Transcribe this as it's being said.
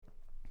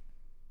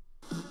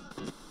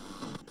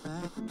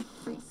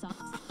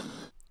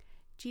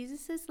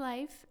Jesus'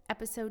 Life,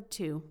 Episode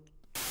 2.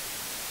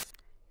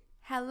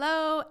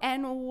 Hello,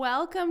 and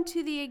welcome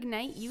to the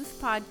Ignite Youth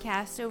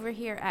Podcast over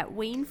here at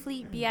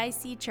Wainfleet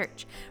BIC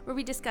Church, where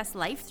we discuss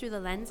life through the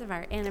lens of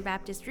our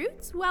Anabaptist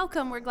roots.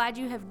 Welcome. We're glad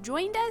you have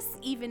joined us,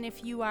 even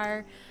if you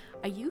are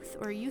a youth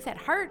or a youth at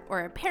heart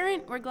or a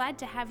parent. We're glad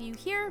to have you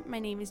here. My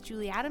name is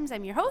Julie Adams.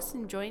 I'm your host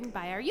and joined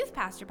by our youth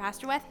pastor,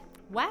 Pastor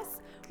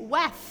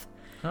Wes.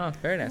 Oh,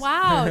 very nice.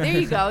 Wow, there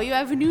you go. You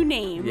have a new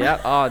name.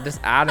 Yeah. Oh, just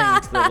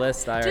adding to the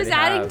list. Just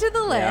adding to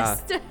the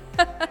list.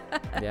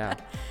 Yeah.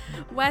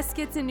 Wes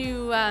gets a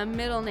new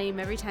middle name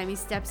every time he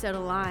steps out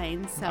of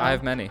line. So I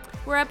have many.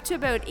 We're up to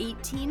about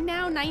 18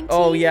 now, 19.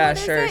 Oh yeah, what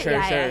is sure.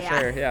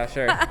 it? Yeah,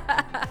 sure.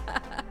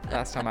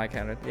 Last time I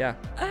counted. Yeah.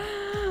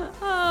 Oh,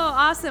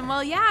 awesome.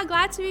 Well, yeah,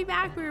 glad to be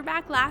back. We were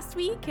back last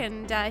week,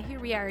 and here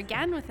we are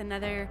again with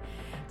another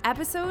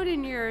episode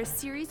in your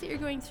series that you're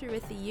going through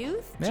with the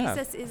youth. Yeah.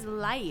 Jesus is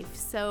life.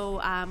 So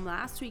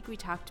last week we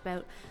talked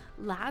about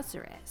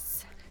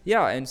Lazarus.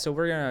 Yeah, and so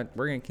we're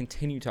gonna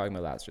continue talking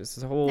about Lazarus.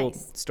 This whole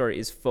story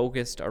is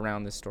focused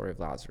around the story of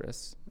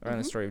Lazarus, around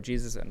the story of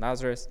Jesus and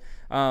Lazarus.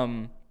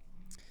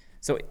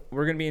 So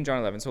we're gonna be in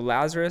John 11. So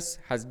Lazarus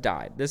has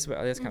died. This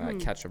is kind of a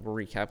catch-up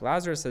recap.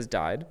 Lazarus has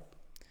died,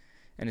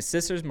 and his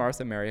sisters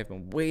Martha and Mary have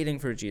been waiting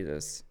for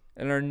Jesus,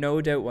 and are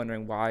no doubt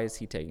wondering, why is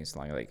he taking so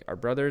long? Like, our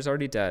brother is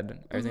already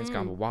dead, everything's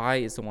gone, but why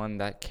is the one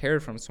that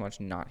cared for him so much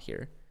not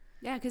here?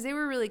 Yeah, because they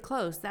were really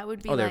close. That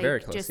would be they're like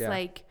very close, just yeah.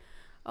 like,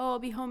 oh, I'll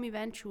be home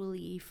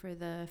eventually for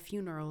the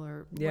funeral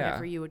or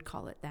whatever you would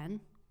call it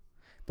then.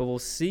 But we'll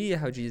see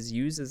how Jesus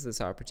uses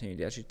this opportunity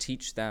to actually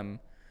teach them,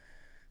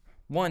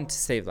 one, to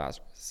save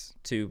Lazarus,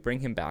 to bring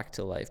him back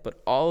to life, but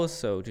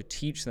also to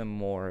teach them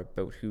more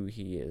about who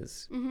he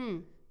is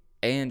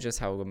and just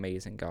how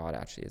amazing God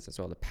actually is as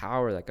well, the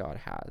power that God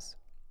has.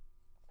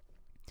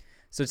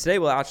 So today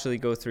we'll actually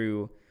go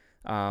through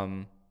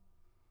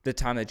the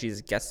time that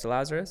Jesus gets to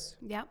Lazarus.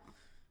 Yep.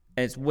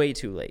 And it's way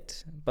too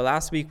late. But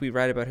last week we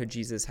read about how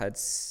Jesus had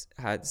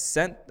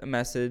sent a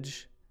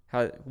message,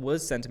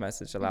 was sent a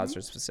message that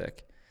Lazarus was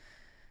sick,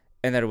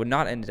 and that it would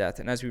not end in death.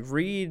 And as we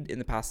read in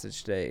the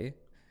passage today,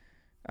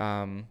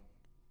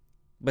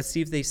 but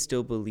see if they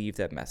still believe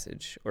that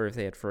message, or if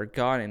they had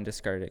forgotten and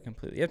discarded it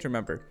completely. You have to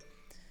remember,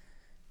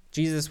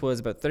 Jesus was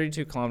about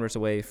 32 kilometers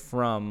away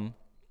from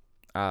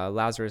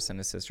Lazarus and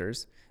his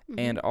sisters,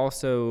 and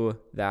also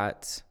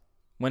that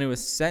when it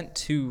was sent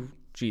to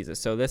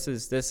Jesus. So this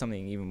is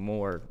something even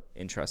more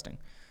interesting.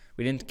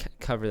 We didn't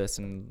cover this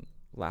in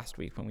last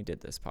week when we did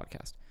this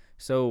podcast.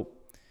 So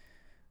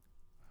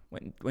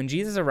when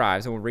Jesus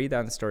arrives, and we'll read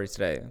that in the story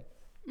today,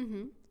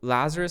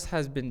 Lazarus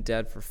has been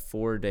dead for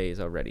 4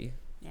 days already.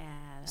 Yeah.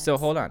 So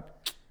hold on.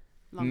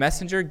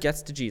 Messenger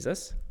gets to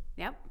Jesus.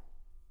 Yep.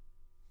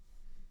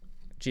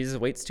 Jesus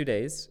waits 2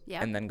 days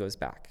and then goes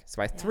back. So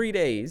by 3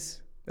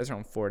 days, that's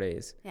around 4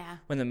 days. Yeah.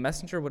 When the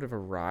messenger would have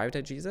arrived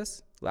at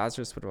Jesus,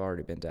 Lazarus would have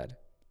already been dead.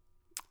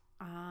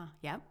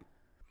 Yep.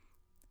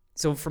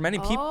 So for many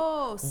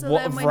people, so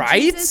then when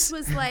Jesus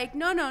was like,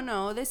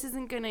 no, this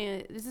isn't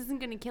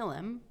gonna kill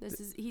him.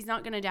 He's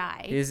not gonna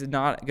die. He's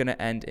not gonna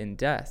end in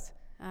death.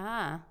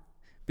 But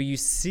you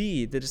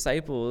see the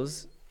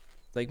disciples,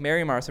 like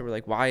Mary and Martha, were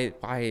like, why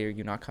are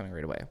you not coming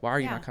right away? Why are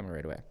you not coming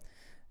right away?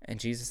 And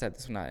Jesus said,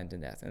 this will not end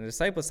in death. And the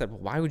disciples said, well,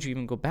 why would you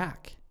even go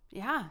back?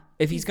 Yeah.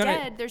 If he's gonna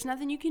dead, there's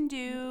nothing you can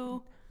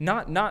do.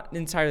 Not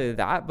entirely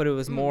that, but it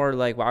was more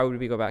like, why would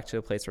we go back to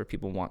a place where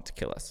people want to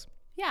kill us?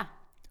 Yeah.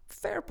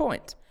 Fair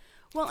point.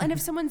 Well, and if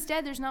someone's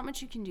dead, there's not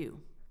much you can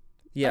do.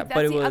 Yeah, like, that's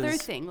but it the was other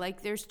thing.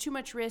 Like, there's too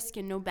much risk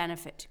and no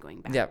benefit to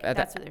going back. Yeah,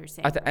 that's what they were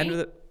saying. At the end of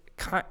the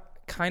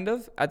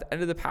at the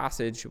end of the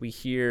passage, we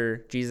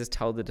hear Jesus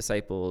tell the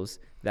disciples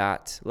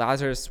that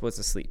Lazarus was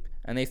asleep,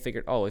 and they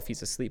figured, oh, if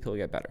he's asleep, he'll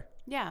get better.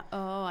 Yeah.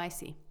 Oh, I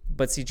see.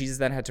 But see, Jesus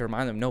then had to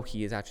remind them, no,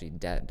 he is actually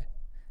dead.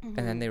 And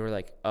then they were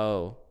like,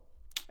 oh.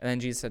 And then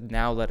Jesus said,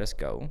 now let us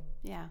go.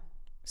 Yeah.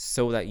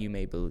 So that you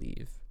may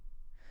believe.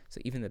 So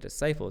even the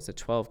disciples, the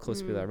 12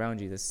 close people around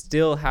Jesus,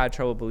 still had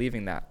trouble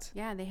believing that.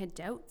 Yeah, they had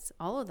doubts,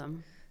 all of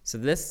them. So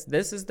this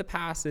is the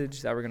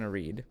passage that we're going to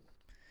read.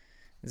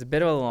 It's a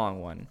bit of a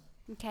long one.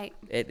 Okay.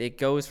 It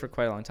goes for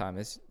quite a long time.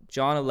 It's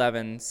John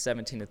 11,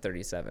 17 to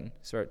 37.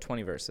 So we're at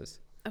 20 verses.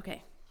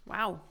 Okay.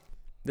 Wow.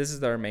 This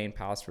is our main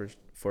passage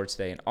for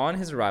today. And on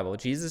his arrival,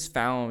 Jesus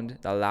found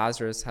that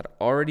Lazarus had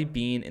already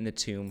been in the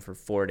tomb for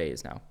 4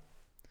 days now.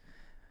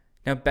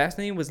 Now,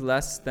 Bethany was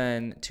less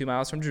than 2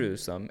 miles from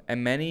Jerusalem,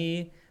 and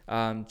many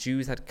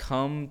Jews had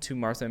come to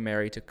Martha and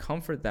Mary to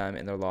comfort them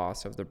in their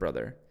loss of their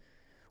brother.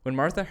 When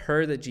Martha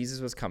heard that Jesus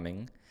was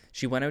coming,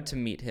 she went out to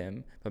meet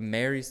him, but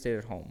Mary stayed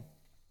at home.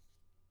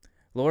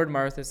 Lord,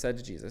 Martha said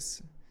to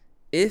Jesus,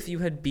 if you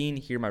had been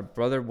here, my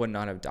brother would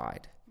not have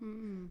died.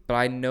 But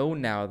I know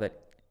now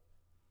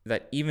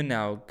that even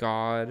now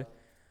God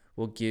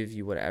will give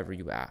you whatever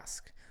you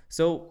ask.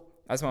 So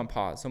I just want to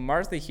pause. So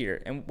Martha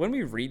here, and when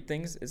we read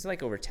things, it's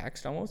like over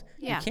text almost.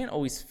 Yeah. You can't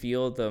always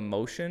feel the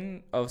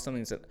emotion of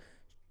something that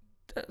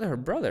her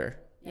brother.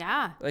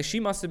 Yeah. Like, she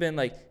must have been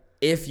like,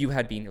 if you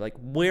had been, like,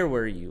 where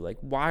were you? Like,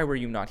 why were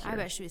you not here? I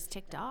bet she was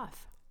ticked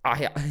off.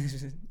 I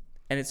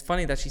and it's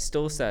funny that she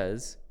still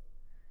says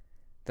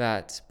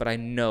that, but I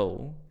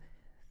know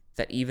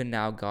that even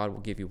now God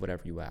will give you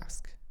whatever you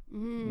ask.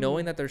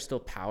 Knowing that there's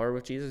still power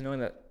with Jesus, knowing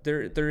that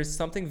there is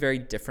something very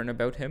different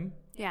about him.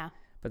 Yeah.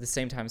 But at the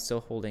same time still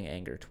holding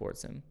anger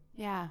towards him.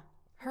 Yeah.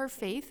 Her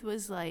faith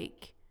was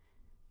like,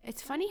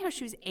 it's funny how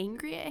she was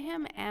angry at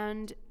him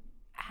and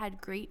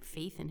had great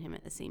faith in him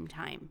at the same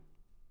time.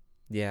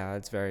 Yeah,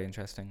 it's very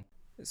interesting.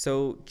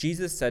 So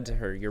Jesus said to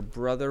her, your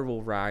brother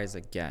will rise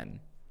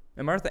again.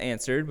 And Martha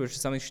answered, which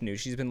is something she knew.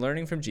 She's been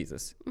learning from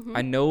Jesus.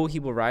 I know he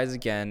will rise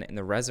again in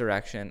the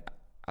resurrection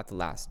at the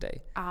last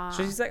day.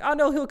 So she's like, I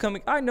know he'll come.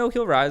 I know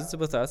he'll rise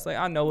with us. Like,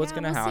 I know what's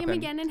going to happen. We'll see him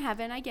again in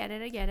heaven. I get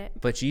it.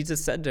 But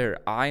Jesus said to her,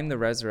 I am the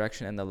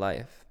resurrection and the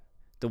life.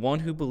 The one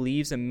who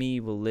believes in me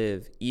will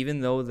live,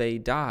 even though they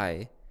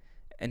die.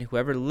 And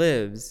whoever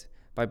lives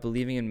by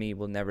believing in me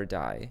will never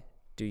die.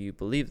 Do you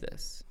believe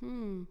this?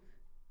 And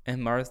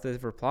Martha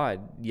replied,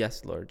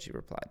 yes, Lord, she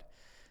replied.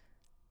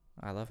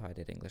 I love how I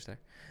did English there.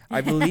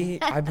 I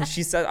believe,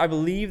 she said, I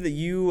believe that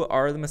you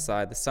are the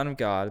Messiah, the Son of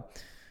God,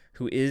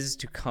 who is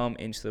to come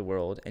into the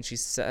world. And she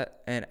said,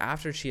 and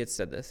after she had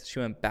said this, she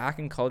went back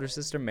and called her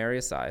sister Mary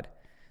aside.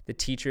 The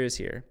teacher is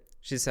here,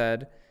 she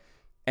said,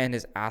 and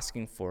is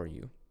asking for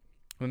you.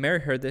 When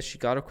Mary heard this, she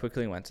got up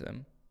quickly and went to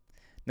them.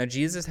 Now,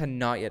 Jesus had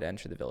not yet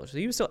entered the village. So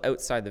he was still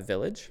outside the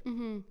village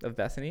of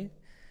Bethany,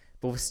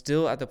 but was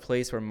still at the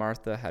place where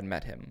Martha had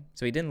met him.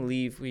 So he didn't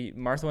leave.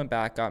 Martha went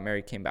back, got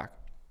Mary, came back.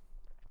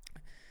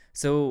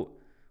 So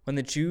when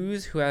the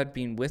Jews who had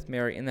been with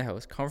Mary in the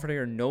house, comforting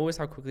her, noticed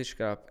how quickly she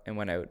got up and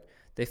went out,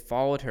 they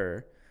followed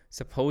her,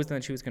 supposing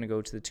that she was going to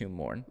go to the tomb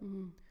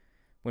mourn.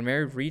 When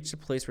Mary reached the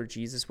place where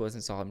Jesus was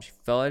and saw him, she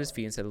fell at his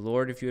feet and said,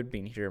 Lord, if you had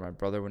been here, my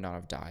brother would not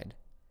have died.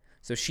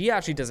 So she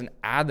actually doesn't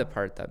add the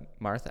part that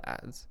Martha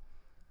adds.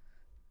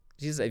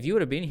 She says, if you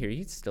would have been here,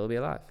 he'd still be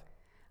alive.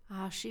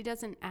 She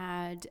doesn't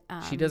add.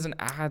 She doesn't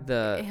add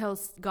the.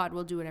 God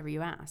will do whatever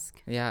you ask.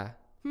 Yeah.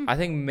 I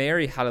think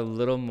Mary had a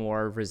little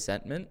more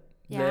resentment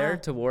there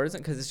towards it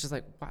because it's just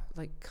like, what?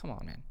 Like, come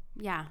on, man.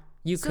 Yeah.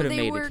 You could have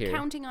made it here. They were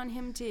counting on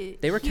him to.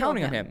 They were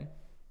counting on him. him.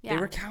 Yeah.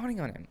 They were counting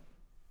on him.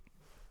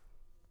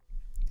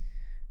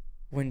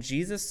 When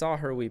Jesus saw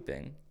her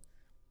weeping,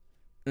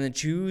 and the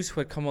Jews who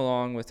had come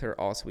along with her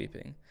also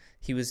weeping,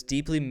 he was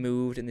deeply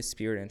moved in the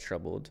spirit and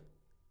troubled.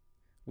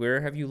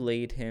 Where have you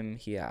laid him?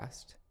 He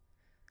asked.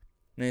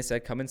 And they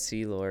said, come and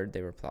see, Lord,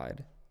 they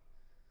replied.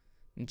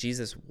 And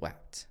Jesus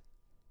wept.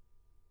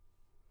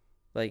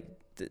 Like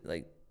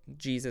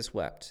Jesus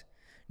wept.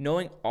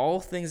 Knowing all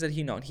things that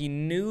he known. He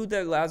knew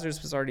that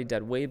Lazarus was already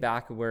dead way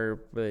back where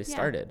they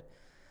started.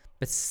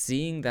 But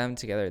seeing them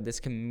together, this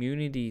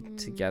community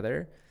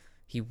together,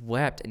 he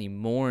wept and he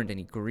mourned and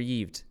he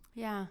grieved.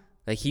 Yeah.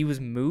 Like he was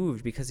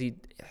moved because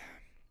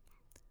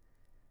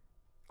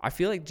I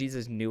feel like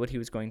Jesus knew what he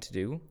was going to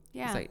do.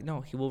 Yeah. He's like,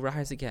 no, he will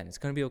rise again. It's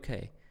going to be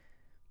okay.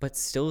 But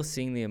still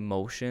seeing the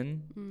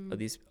emotion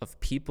of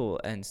people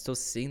and still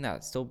seeing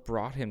that still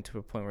brought him to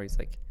a point where he's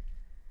like,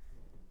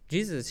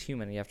 Jesus is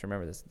human. And you have to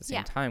remember this at the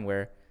same time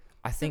where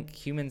I think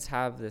humans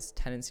have this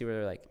tendency where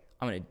they're like,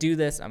 I'm going to do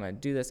this.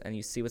 And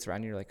you see what's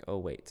around you. You're like, oh,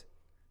 wait,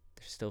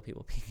 there's still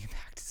people being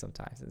impacted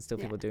sometimes and still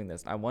people doing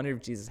this. And I wonder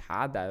if Jesus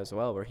had that as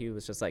well, where he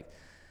was just like,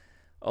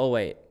 oh,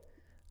 wait,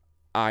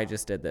 I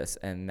just did this.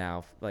 And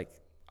now like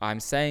I'm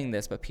saying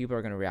this, but people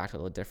are going to react a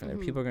little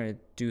differently. People are going to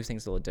do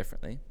things a little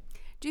differently.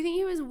 Do you think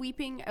he was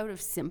weeping out of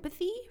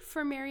sympathy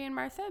for Mary and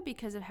Martha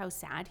because of how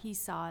sad he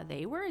saw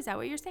they were? Is that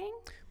what you're saying?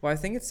 Well, I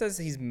think it says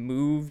he's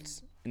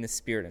moved in the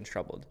spirit and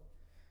troubled.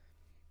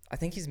 I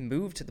think he's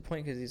moved to the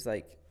point because he's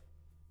like...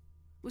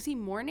 Was he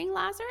mourning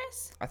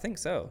Lazarus? I think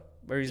so.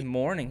 Where he's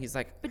mourning, he's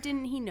like... But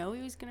didn't he know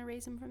he was going to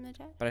raise him from the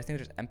dead? But I think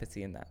there's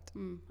empathy in that.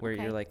 Where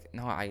you're like,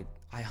 no, I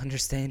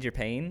understand your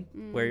pain,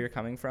 where you're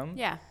coming from.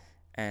 Yeah.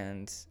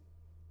 And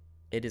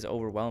it is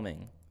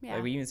overwhelming. Yeah.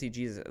 Like we even see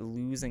Jesus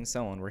losing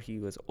someone where he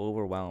was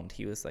overwhelmed.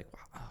 He was like,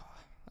 wow,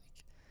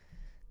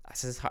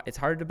 it's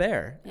hard to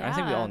bear. Yeah. I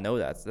think we all know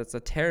that. That's a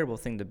terrible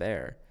thing to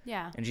bear.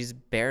 Yeah. And Jesus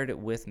bared it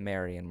with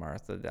Mary and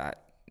Martha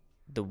that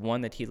the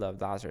one that he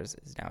loved, Lazarus,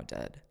 is now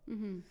dead.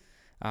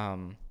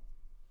 And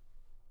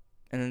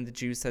then the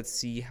Jews said,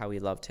 see how he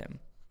loved him.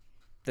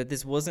 That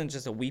this wasn't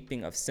just a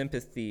weeping of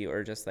sympathy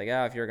or just like,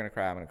 if you're going to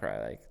cry, I'm going to cry,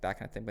 like that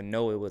kind of thing. But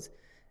no, it was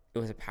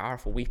a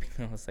powerful weeping.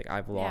 It was like,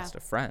 I've lost a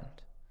friend.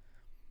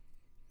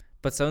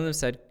 But some of them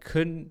said,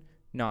 could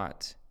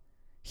not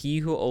he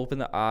who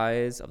opened the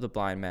eyes of the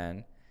blind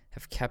man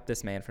have kept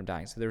this man from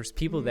dying? So there was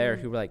people there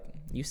who were like,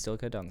 you still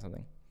could have done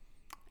something.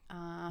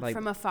 Like,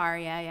 from afar,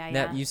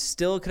 yeah. You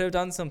still could have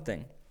done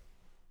something.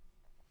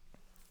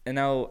 And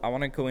now I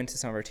want to go into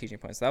some of our teaching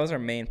points. So that was our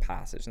main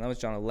passage, and that was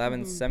John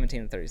 11,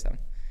 17, and 37.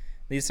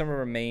 These are some of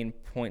our main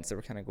points that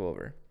we're going to go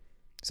over.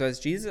 So as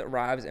Jesus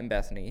arrives in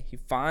Bethany, he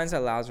finds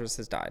that Lazarus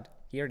has died.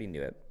 He already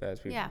knew it,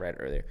 as we read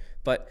earlier.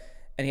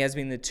 And he has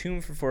been in the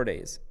tomb for 4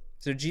 days.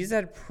 So Jesus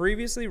had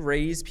previously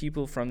raised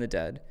people from the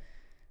dead,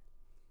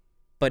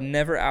 but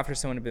never after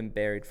someone had been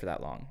buried for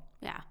that long.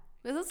 Yeah.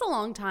 That's a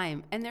long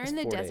time. And they're in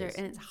the desert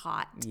and it's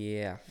hot.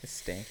 Yeah,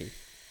 it's stanky.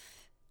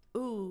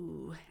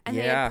 Ooh. And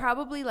they Yeah. had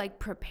probably like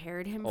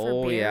prepared him for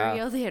Oh, yeah.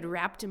 burial. They had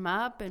wrapped him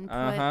up and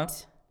Uh-huh.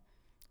 put.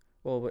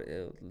 Well,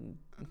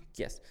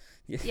 yes.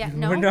 Yeah,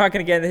 We're no? not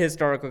going to get into the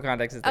historical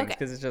context of things Okay.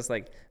 because it's just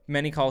like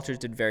many cultures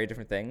did very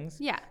different things.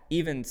 Yeah.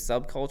 Even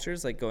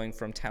subcultures, like going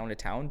from town to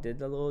town,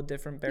 did a little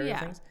different burial Yeah.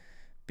 things.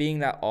 Being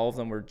that all of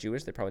them were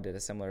Jewish, they probably did a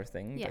similar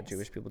thing Yes. that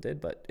Jewish people did,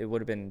 but it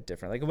would have been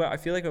different. Like, I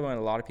feel like when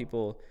a lot of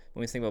people,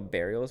 when we think about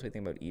burials, we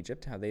think about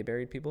Egypt, how they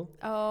buried people.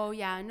 Oh,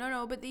 yeah.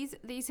 No. But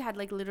these had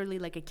like literally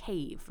like a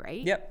cave,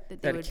 right? Yep.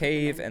 That They had a would put them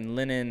cave in. and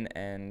linen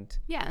and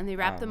Yeah, and they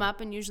wrapped them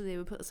up, and usually they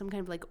would put some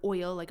kind of like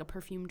oil, like a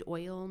perfumed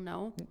oil,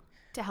 no?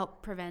 To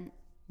help prevent.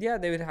 yeah,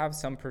 they would have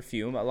some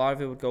perfume. A lot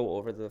of it would go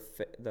over the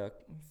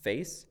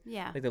face.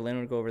 Yeah. Like the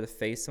linen would go over the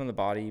face. Some of the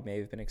body may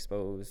have been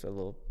exposed a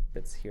little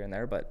bits here and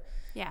there, but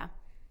Yeah.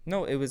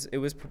 no, it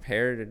was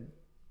prepared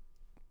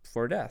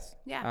for death.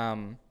 Yeah.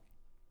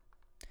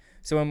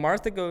 So when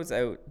Martha goes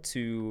out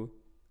to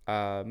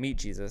meet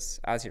Jesus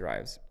as he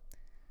arrives,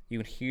 you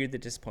can hear the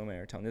disappointment in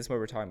her tone. This is what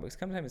we're talking about. Because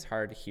sometimes it's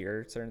hard to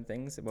hear certain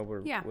things when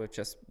we're with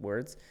just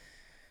words.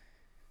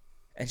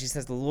 And she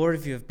says, "Lord,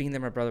 if you have been there,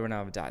 my brother would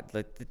not have died."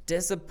 Like the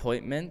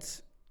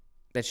disappointment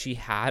that she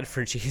had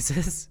for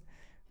Jesus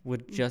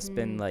would just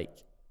been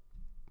like,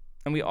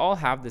 and we all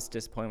have this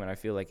disappointment, I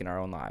feel like, in our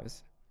own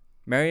lives.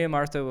 Mary and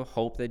Martha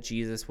hoped that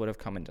Jesus would have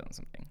come and done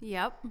something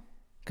Yep.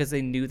 because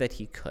they knew that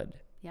he could.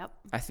 Yep.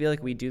 I feel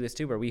like we do this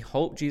too, where we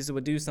hope Jesus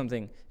would do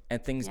something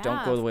and things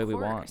don't go the way we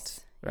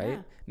want, right?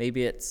 Yeah.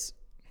 Maybe it's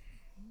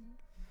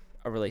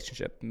a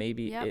relationship.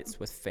 Maybe Yep. it's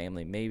with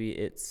family. Maybe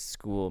it's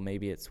school.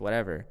 Maybe it's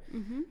whatever.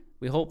 Mm-hmm.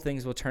 We hope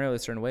things will turn out a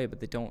certain way,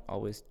 but they don't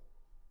always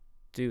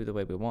do the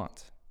way we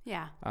want.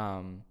 Yeah.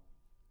 And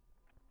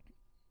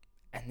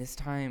this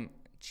time,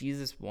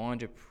 Jesus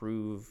wanted to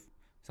prove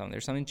something.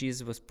 There's something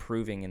Jesus was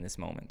proving in this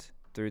moment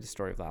through the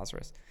story of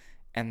Lazarus.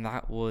 And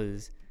that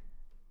was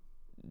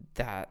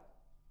that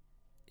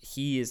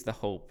he is the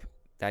hope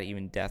that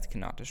even death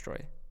cannot destroy.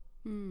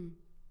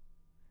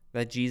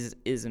 That Jesus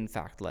is, in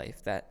fact,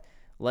 life. That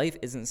life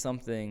isn't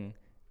something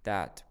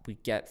that we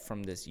get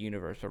from this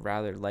universe, but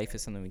rather life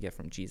is something we get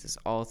from Jesus.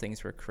 All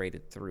things were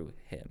created through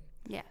him.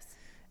 Yes.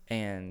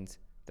 And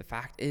the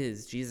fact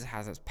is, Jesus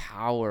has this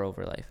power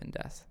over life and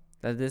death.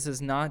 That this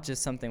is not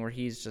just something where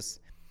he's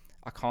just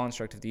a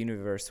construct of the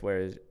universe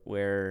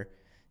where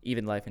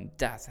even life and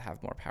death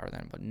have more power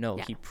than him. But no,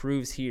 he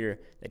proves here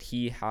that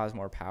he has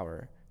more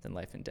power than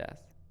life and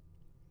death.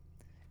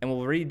 And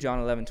we'll read John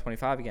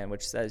 11:25 again,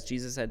 which says,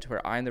 Jesus said to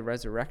her, "I am the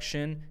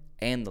resurrection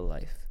and the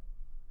life.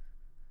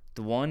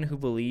 The one who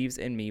believes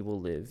in me will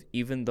live,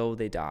 even though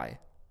they die.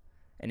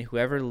 And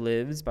whoever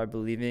lives by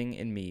believing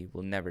in me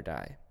will never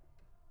die."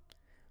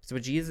 So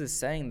what Jesus is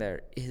saying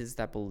there is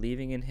that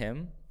believing in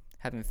him,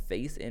 having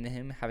faith in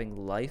him,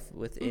 having life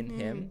within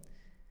him,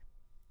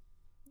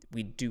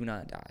 we do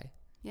not die.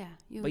 Yeah.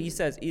 But he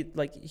says,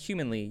 like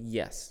humanly,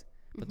 yes,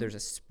 but there's a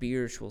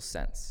spiritual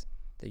sense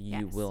that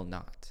you will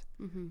not.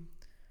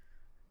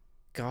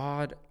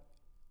 God,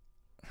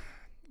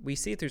 we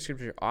see it through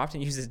scripture,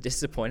 often uses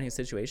disappointing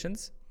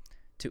situations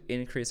to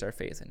increase our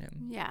faith in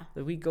him. Yeah.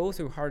 Like we go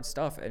through hard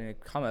stuff and it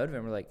come out of it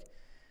and we're like,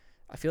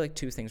 I feel like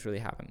two things really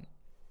happen.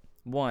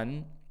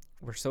 One,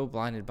 we're so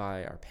blinded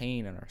by our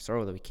pain and our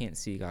sorrow that we can't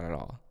see God at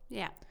all.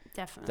 Yeah,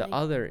 definitely. The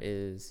other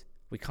is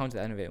we come to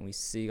the end of it and we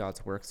see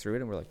God's work through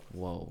it and we're like,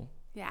 whoa.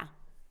 Yeah.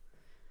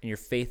 And your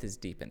faith is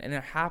deepened. And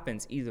it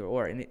happens either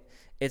or. And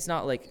it's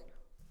not like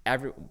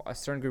a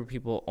certain group of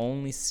people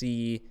only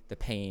see the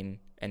pain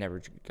and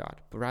never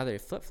God, but rather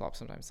it flip-flops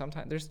sometimes.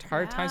 Sometimes there's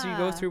hard times where you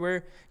go through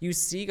where you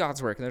see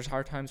God's work, and there's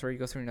hard times where you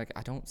go through and you're like,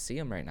 I don't see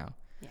him right now.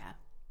 Yeah.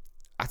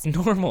 That's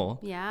normal.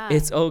 Yeah.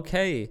 It's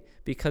okay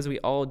because we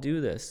all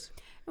do this.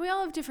 We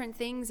all have different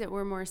things that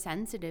we're more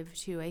sensitive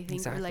to, I think.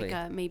 Exactly.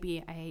 Or like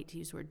maybe, I hate to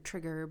use the word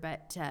trigger,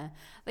 but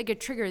like a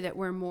trigger that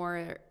we're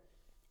more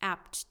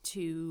apt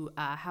to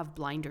have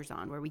blinders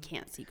on, where we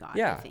can't see God.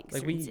 Yeah, I think,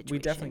 like we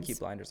definitely keep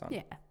blinders on.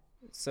 Yeah.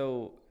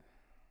 So,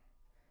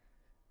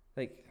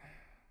 like,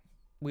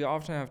 we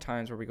often have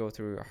times where we go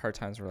through hard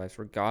times in our lives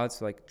where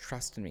God's like,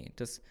 trust in me.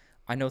 Just,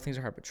 I know things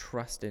are hard, but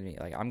trust in me.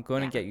 Like, I'm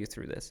going to get you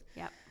through this.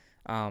 Yeah.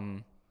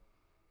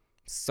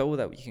 So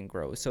that we can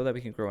grow,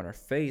 in our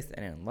faith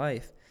and in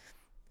life.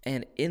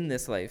 And in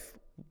this life,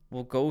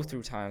 we'll go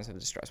through times of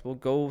distress. We'll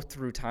go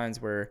through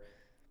times where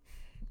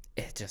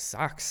it just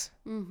sucks.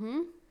 Mm-hmm.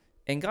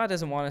 And God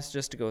doesn't want us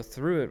just to go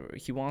through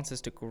it. He wants us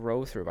to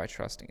grow through it by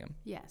trusting him.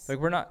 Yes. Like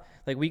we're not,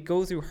 like we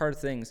go through hard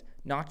things,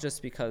 not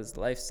just because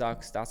life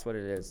sucks. That's what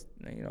it is.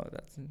 You know,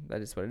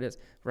 that is what it is.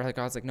 Rather,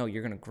 God's like, no,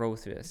 you're going to grow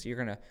through this. You're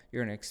going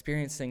to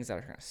experience things that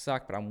are going to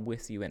suck, but I'm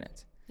with you in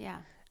it. Yeah.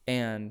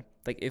 And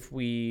like, if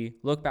we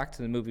look back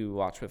to the movie we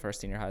watched with our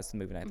senior highs, the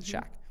movie Night at the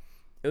Shack,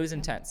 it was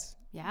intense.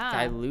 Yeah.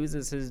 Guy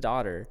loses his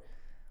daughter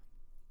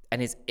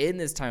and is in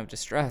this time of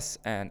distress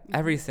and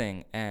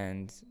everything.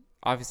 And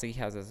obviously he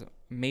has this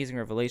amazing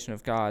revelation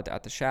of God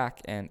at the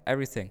shack and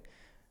everything.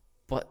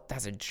 But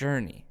that's a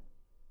journey.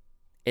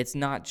 It's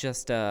not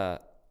just a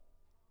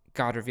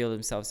God revealed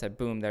himself, said,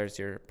 boom, there's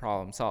your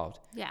problem solved.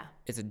 Yeah.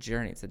 It's a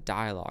journey. It's a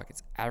dialogue.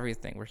 It's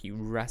everything where he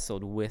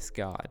wrestled with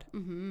God.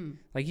 Mm-hmm.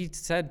 Like he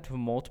said to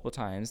multiple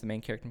times, the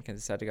main character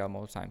said to God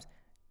multiple times,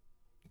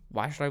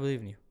 why should I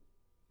believe in you?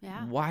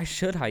 Yeah. Why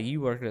should I?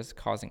 You are just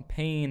causing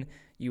pain.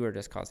 You are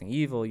just causing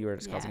evil. You are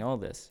just causing all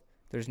this.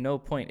 There's no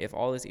point. If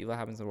all this evil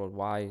happens in the world,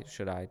 why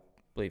should I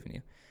believe in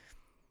you?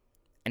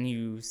 And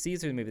you see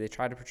through the movie, they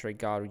try to portray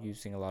God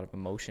using a lot of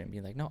emotion,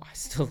 being like, no, I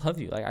still love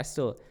you.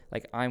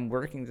 Like, I'm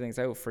working things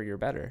out for your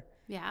better.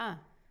 Yeah.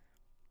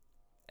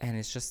 And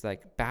it's just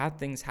like bad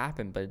things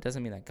happen, but it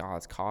doesn't mean that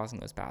God's causing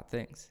those bad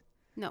things.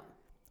 No.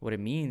 What it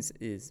means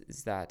is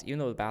that even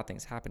though the bad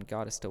things happen,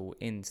 God is still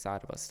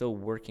inside of us, still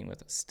working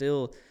with us,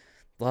 still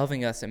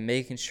loving us and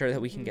making sure that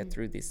we can get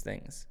through these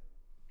things.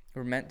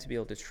 We're meant to be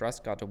able to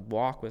trust God, to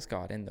walk with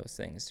God in those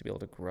things, to be able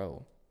to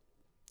grow.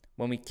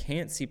 When we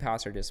can't see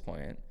past our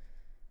disappointment,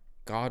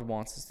 God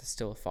wants us to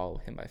still follow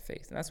him by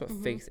faith. And that's what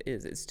faith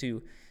is. It's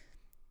to,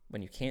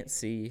 when you can't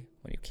see,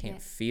 when you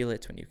can't feel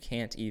it, when you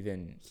can't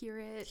even hear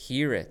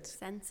it,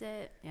 sense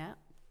it. Yeah.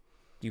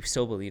 You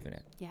still believe in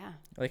it. Yeah.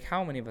 Like,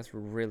 how many of us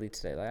really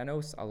today, like, I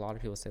know a lot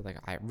of people say, like,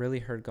 I really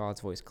heard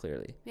God's voice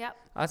clearly. Yep.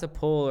 That's a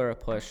pull or a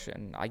push,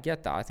 and I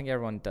get that. I think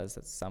everyone does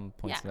at some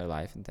points in their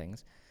life and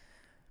things.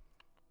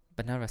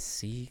 But none of us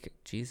see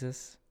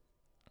Jesus.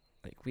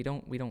 Like, we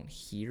don't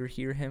hear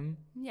him.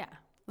 Yeah.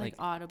 Like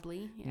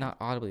audibly. Yeah. Not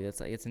audibly. It's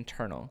like, it's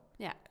internal.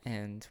 Yeah.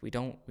 And we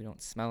don't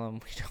smell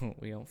him.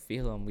 We don't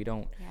feel him.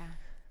 Yeah.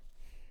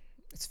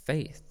 It's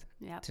faith.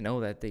 Yeah. To know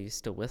that he's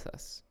still with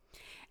us.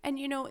 And,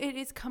 it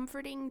is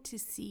comforting to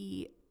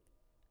see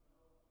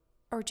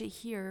or to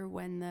hear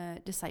when the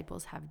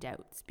disciples have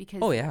doubts,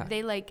 because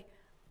they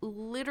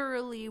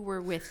literally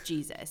were with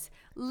Jesus.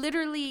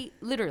 Literally.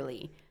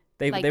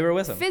 They were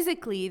with him.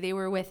 Physically, they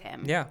were with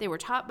him. Yeah. They were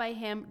taught by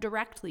him,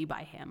 directly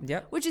by him.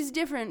 Yep. Which is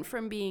different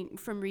from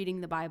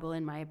reading the Bible,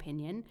 in my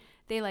opinion.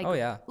 They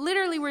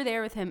literally were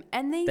there with him,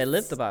 and they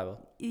lived the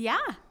Bible. Yeah,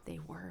 they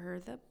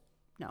were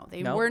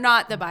were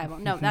not the Bible.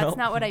 No, that's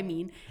not what I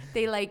mean.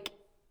 They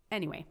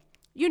anyway.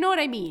 You know what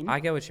I mean? I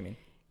get what you mean.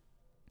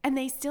 And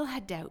they still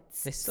had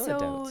doubts. Had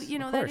doubts.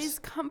 So, that is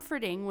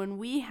comforting when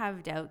we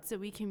have doubts, that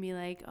we can be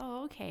like,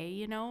 oh,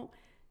 okay,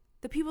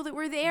 the people that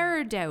were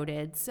there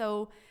doubted.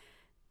 So,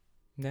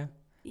 yeah.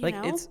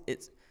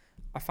 It's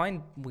I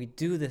find we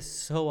do this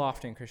so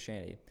often in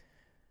Christianity.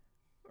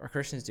 Or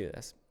Christians do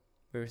this.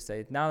 We would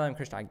say, now that I'm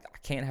Christian, I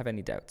can't have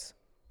any doubts.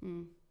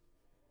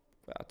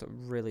 That's a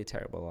really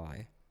terrible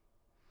lie.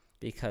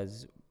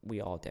 Because we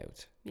all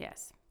doubt.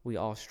 Yes. We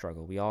all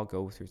struggle. We all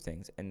go through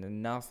things. And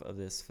enough of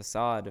this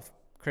facade of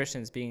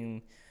Christians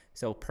being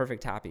so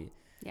perfect happy.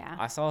 Yeah.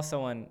 I saw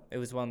someone, it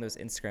was one of those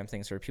Instagram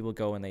things where people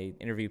go and they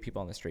interview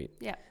people on the street.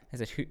 Yeah. I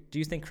said, do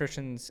you think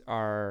Christians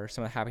are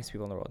some of the happiest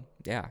people in the world?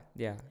 Yeah,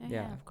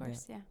 of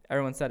course, yeah.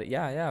 Everyone said it.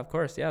 Yeah, of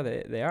course. Yeah,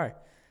 they are.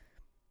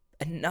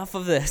 Enough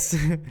of this.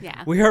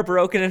 Yeah. We are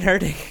broken and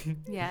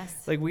hurting.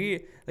 Yes.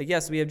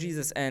 Yes, we have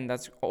Jesus, and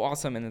that's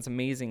awesome, and it's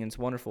amazing, and it's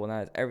wonderful, and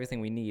that is everything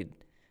we need.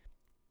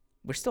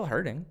 We're still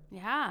hurting.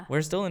 Yeah.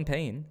 We're still in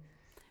pain.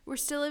 We're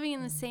still living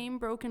in the same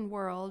broken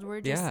world.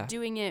 We're just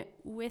doing it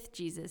with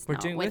Jesus. We're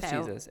doing it with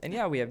Jesus. And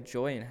we have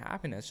joy and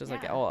happiness, just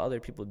like all other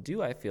people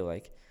do. I feel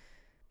like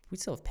we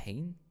still have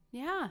pain.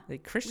 Yeah.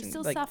 Like Christians.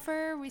 We still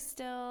suffer. We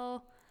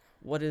still.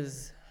 What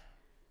is.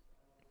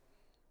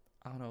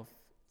 I don't know if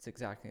it's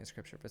exactly in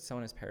scripture, but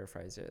someone has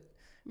paraphrased it,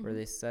 where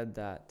they said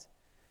that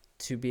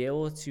to be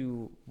able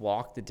to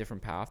walk the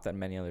different path that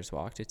many others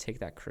walk, to take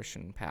that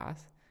Christian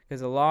path,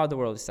 because a lot of the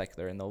world is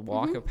secular and they'll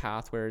walk a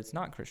path where it's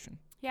not Christian.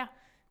 Yeah.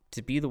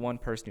 To be the one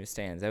person who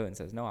stands out and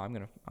says, no, I'm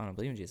going to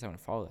believe in Jesus. I'm going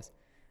to follow this.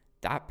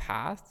 That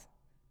path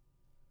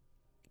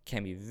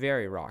can be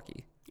very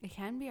rocky. It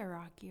can be a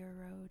rockier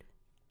road.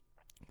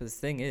 But the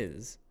thing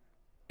is,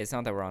 it's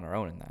not that we're on our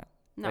own in that.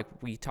 No. Like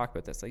we talk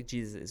about this, like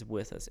Jesus is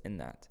with us in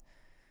that.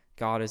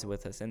 God is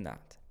with us in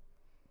that.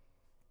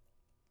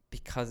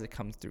 Because it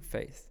comes through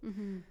faith.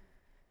 Mm-hmm.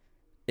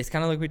 It's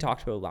kind of like we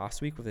talked about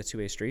last week with the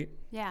two-way street.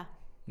 Yeah.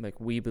 Like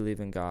we believe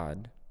in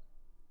God.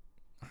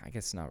 I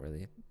guess not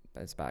really.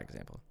 That's a bad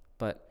example.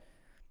 But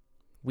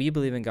we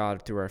believe in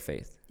God through our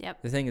faith.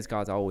 Yep. The thing is,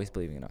 God's always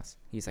believing in us.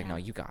 He's like, no,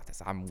 you got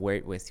this. I'm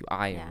right with you.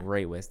 I am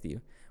right with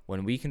you.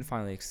 When we can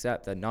finally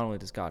accept that not only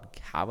does God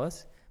have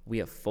us, we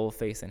have full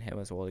faith in him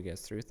as well to get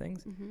us through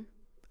things. Mm-hmm.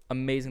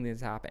 Amazing things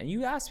happen. And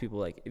you ask people,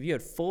 like, if you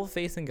had full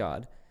faith in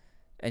God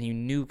and you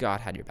knew God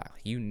had your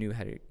back, you knew God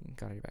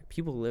had your back,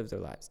 people live their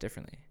lives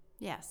differently.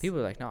 Yes. People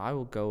are like, no, I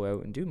will go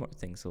out and do more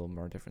things a little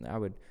more differently.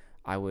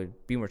 I would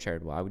be more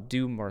charitable. I would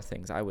do more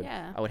things. I would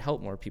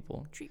help more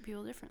people. Treat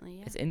people differently.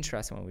 Yeah. It's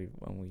interesting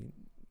when we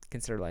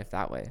consider life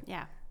that way.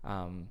 Yeah.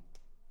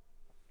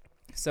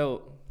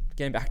 So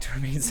getting back to our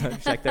main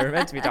subject that we're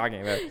meant to be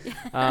talking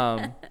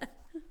about,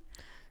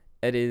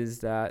 it is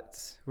that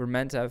we're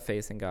meant to have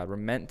faith in God. We're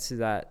meant to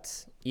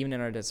that even in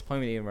our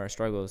disappointment, even in our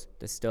struggles,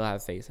 to still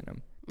have faith in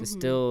him, to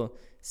still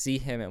see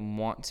him and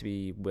want to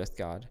be with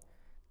God.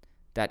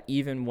 That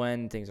even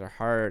when things are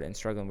hard and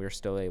struggling, we're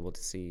still able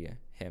to see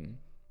him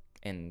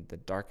in the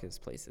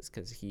darkest places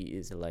because he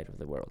is the light of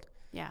the world.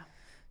 Yeah.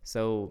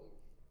 So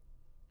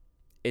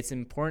it's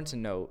important to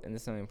note, and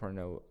this is something important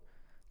to note,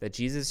 that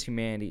Jesus'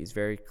 humanity is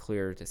very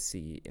clear to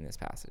see in this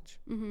passage.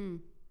 Mm-hmm.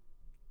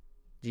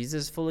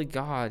 Jesus is fully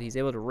God. He's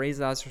able to raise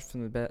Lazarus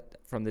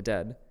from the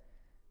dead,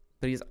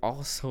 but he's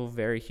also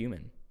very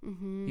human.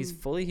 Mm-hmm. He's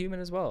fully human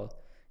as well.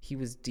 He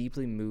was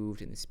deeply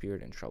moved in the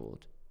spirit and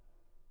troubled.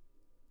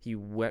 He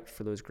wept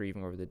for those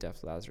grieving over the death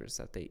of Lazarus,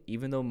 that they,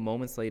 even though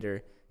moments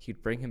later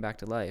he'd bring him back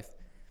to life,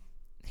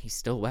 he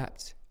still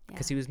wept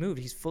because he was moved.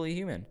 He's fully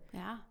human.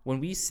 Yeah. When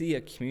we see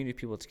a community of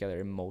people together,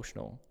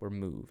 emotional, we're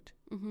moved.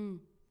 Mm-hmm.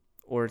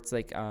 Or it's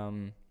like,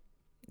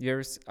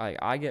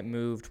 I get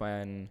moved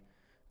when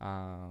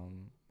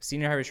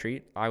senior high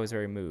retreat. I was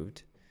very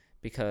moved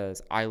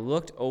because I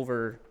looked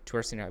over to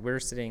our senior high. We were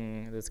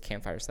sitting this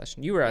campfire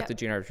session. You were at the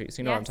junior high retreat, so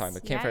you know what I'm talking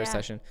about. Campfire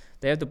session.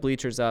 They have the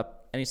bleachers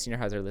up. Any senior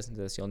highs that are listening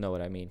to this, you'll know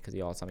what I mean because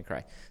you all saw me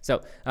cry.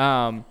 So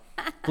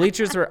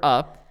bleachers were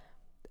up,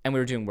 and we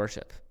were doing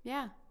worship.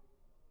 Yeah.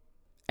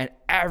 And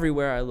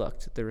everywhere I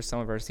looked, there were some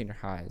of our senior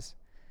highs.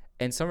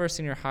 And some of our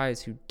senior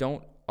highs who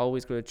don't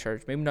always go to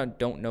church, maybe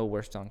don't know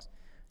worship songs,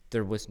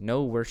 there was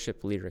no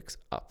worship lyrics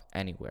up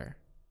anywhere,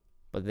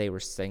 but they were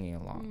singing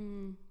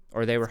along,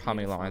 or they were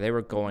humming along, or they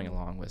were going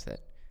along with it.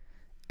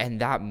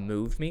 And that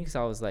moved me because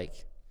I was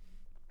like,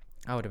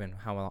 I would have been,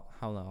 how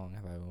long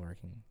have I been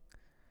working?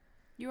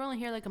 You were only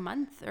here like a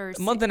month or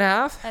a month and a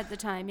half at the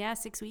time. Yeah,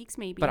 6 weeks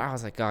maybe. But I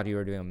was like, God, you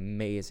are doing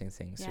amazing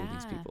things through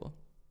these people.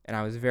 And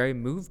I was very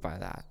moved by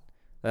that.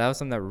 That was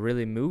something that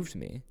really moved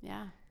me.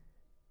 Yeah.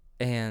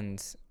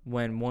 And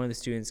when one of the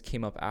students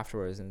came up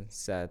afterwards and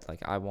said,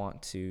 like, I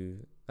want to,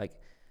 like,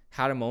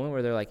 had a moment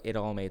where they're like, it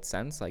all made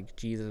sense. Like,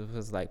 Jesus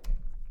was like,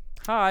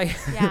 hi.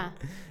 Yeah.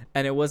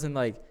 And it wasn't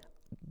like,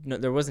 no,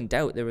 there wasn't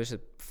doubt. There was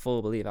just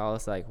full belief. I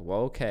was like,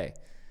 well, okay.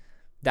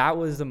 That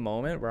was the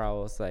moment where I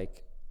was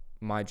like,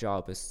 my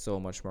job is so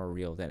much more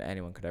real than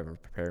anyone could ever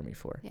prepare me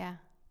for. Yeah.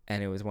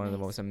 And it was one of the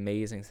most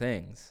amazing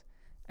things.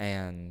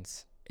 And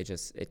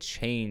it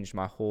changed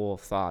my whole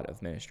thought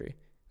of ministry.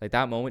 Like,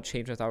 that moment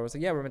changed my thought. I was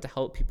like, yeah, we're meant to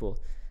help people.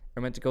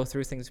 We're meant to go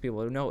through things with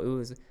people. No, it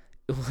was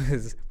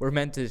we're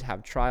meant to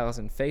have trials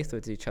and faith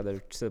with each other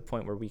to the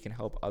point where we can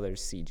help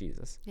others see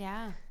Jesus.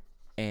 Yeah.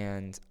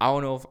 And I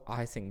don't know if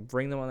I think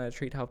bring them on that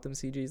retreat help them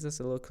see Jesus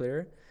a little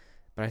clearer.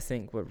 But I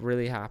think what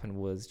really happened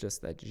was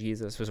just that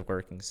Jesus was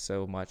working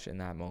so much in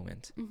that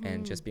moment,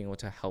 and just being able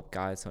to help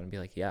guide someone and be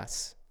like,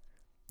 yes,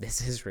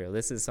 this is real.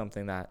 This is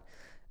something that,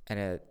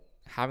 and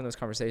having those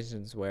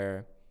conversations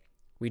where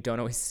we don't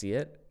always see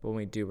it, but when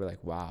we do, we're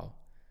like, wow.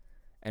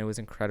 And it was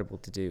incredible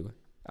to do.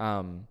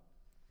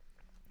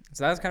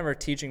 So that's kind of our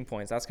teaching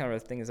points. That's kind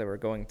of the things that we're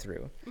going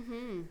through.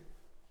 Mm-hmm.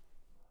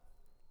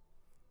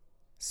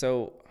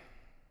 So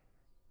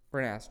we're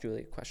going to ask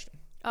Julie a question.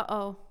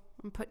 Uh-oh.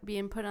 I'm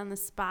being put on the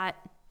spot.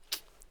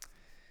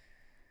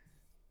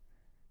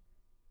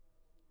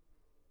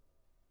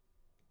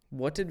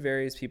 What did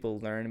various people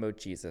learn about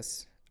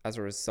Jesus as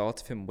a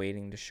result of him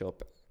waiting to show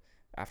up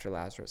after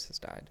Lazarus has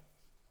died?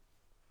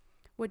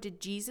 What did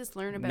Jesus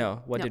learn about?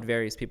 No. What did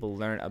various people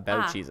learn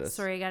about Jesus?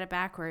 Sorry, I got it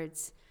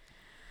backwards.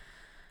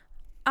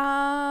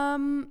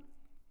 What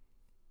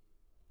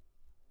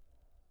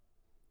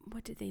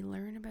did they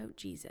learn about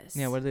Jesus?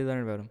 Yeah, what did they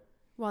learn about him?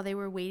 While they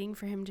were waiting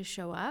for him to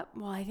show up?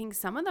 Well, I think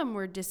some of them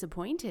were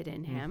disappointed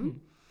in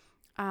him.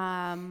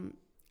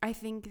 I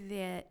think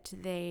that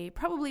they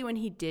probably, when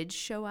he did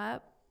show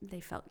up, they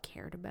felt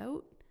cared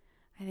about.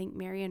 I think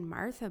Mary and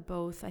Martha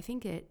both, I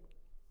think it,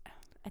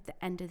 at the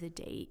end of the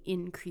day,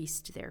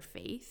 increased their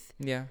faith.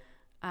 Yeah.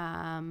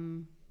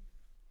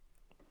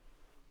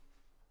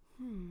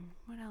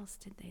 What else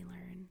did they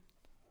learn?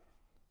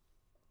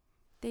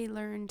 They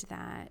learned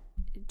that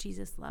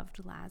Jesus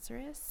loved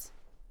Lazarus.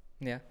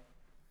 Yeah.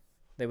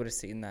 They would have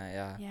seen that,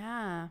 yeah.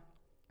 Yeah.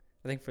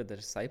 I think for the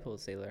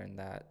disciples, they learned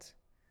that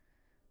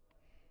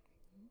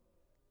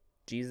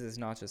Jesus is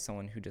not just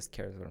someone who just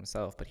cares about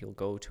himself, but he'll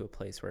go to a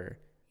place where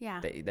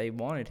they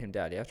wanted him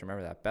dead. You have to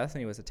remember that.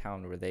 Bethany was a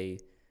town where they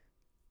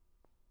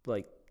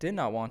did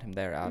not want him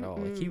there at all.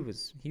 Like, he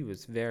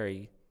was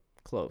very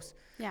close.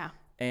 Yeah.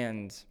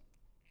 And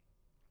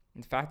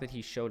the fact that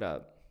he showed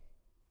up,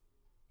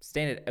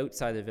 standing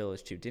outside the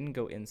village too, didn't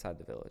go inside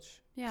the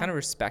village. Yeah. Kind of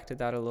respected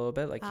that a little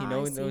bit. Like, he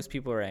knows those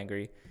people are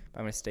angry, but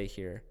I'm going to stay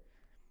here.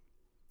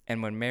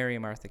 And when Mary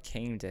and Martha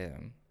came to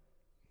him,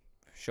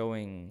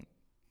 showing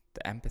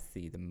the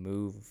empathy, the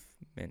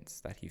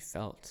movements that he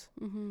felt,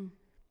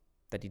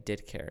 that he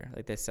did care.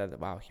 Like, they said that,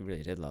 wow, he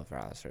really did love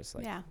Lazarus.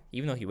 Like,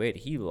 even though he waited,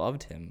 he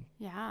loved him.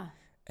 Yeah.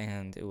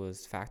 And it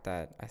was the fact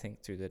that I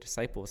think through the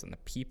disciples and the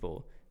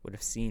people would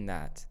have seen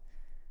that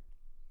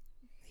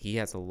he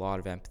has a lot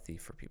of empathy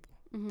for people.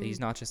 That he's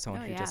not just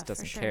someone who just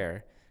doesn't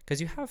care.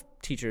 Because you have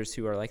teachers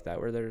who are like that,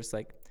 where they're just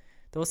like,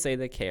 they'll say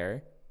they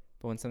care,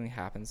 but when something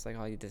happens, like,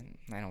 oh, you didn't,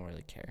 I don't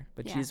really care.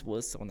 But Jesus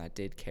was someone that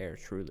did care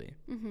truly.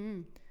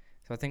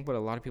 So I think what a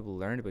lot of people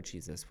learned about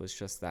Jesus was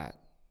just that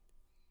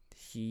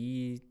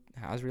he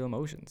has real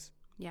emotions.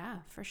 Yeah,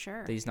 for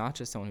sure. That he's not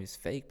just someone who's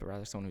fake, but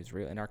rather someone who's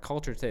real. In our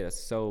culture today, that's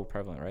so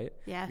prevalent, right?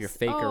 Yes. You're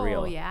fake or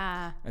real. Oh,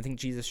 yeah. I think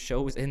Jesus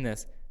shows in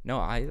this, no,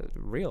 I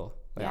real.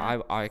 Like,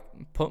 Yeah. I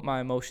put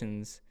my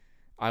emotions,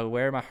 I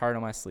wear my heart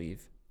on my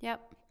sleeve. Yep.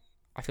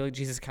 I feel like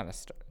Jesus kind of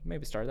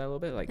maybe started that a little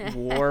bit, like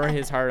wore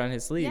his heart on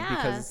his sleeve Yeah.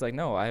 because it's like,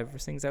 no, I have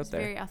things out It's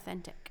there. very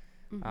authentic.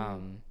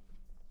 Mm-hmm.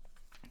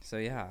 So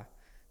yeah.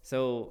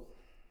 So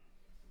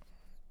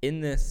in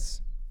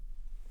this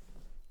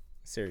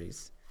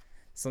series,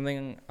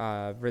 something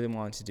I really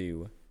wanted to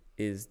do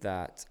is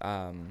that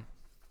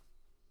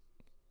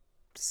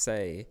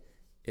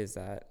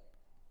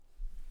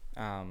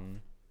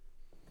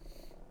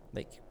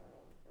like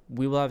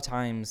we will have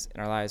times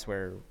in our lives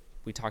where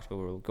we talked about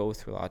where we'll go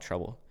through a lot of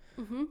trouble,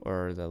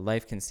 or the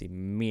life can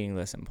seem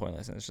meaningless and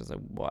pointless, and it's just like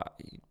why?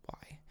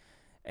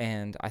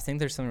 And I think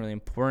there's something really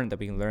important that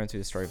we can learn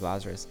through the story of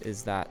Lazarus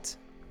is that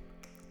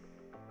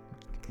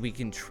we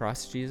can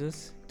trust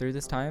Jesus through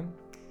this time,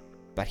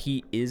 but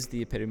he is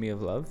the epitome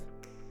of love.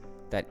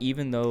 That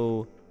even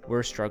though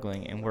we're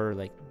struggling and we're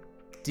like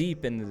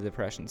deep in the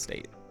depression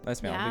state,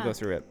 let's be honest, we go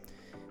through it,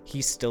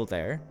 he's still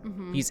there.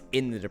 He's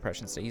in the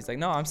depression state. He's like,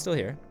 no, I'm still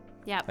here.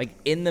 Yeah. Like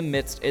in the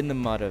midst, in the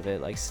mud of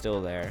it, like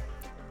still there.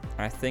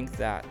 And I think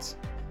that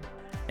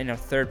in our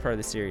third part of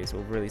the series,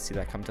 we'll really see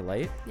that come to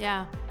light.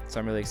 Yeah. So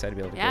I'm really excited to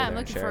be able to go Yeah, there I'm and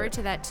looking share forward it.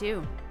 to that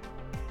too.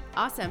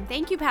 Awesome.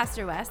 Thank you,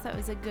 Pastor Wes. That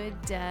was a good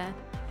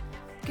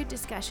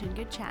discussion,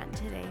 good chat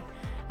today.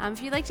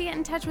 If you'd like to get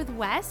in touch with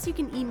Wes, you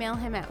can email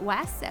him at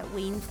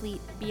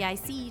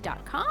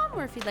wes@waynefleetbic.com,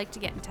 or if you'd like to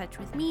get in touch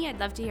with me,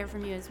 I'd love to hear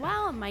from you as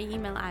well. My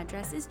email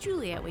address is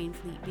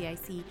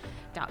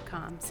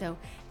julie@waynefleetbic.com. So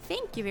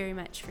thank you very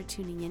much for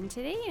tuning in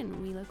today,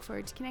 and we look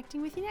forward to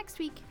connecting with you next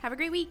week. Have a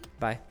great week.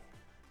 Bye.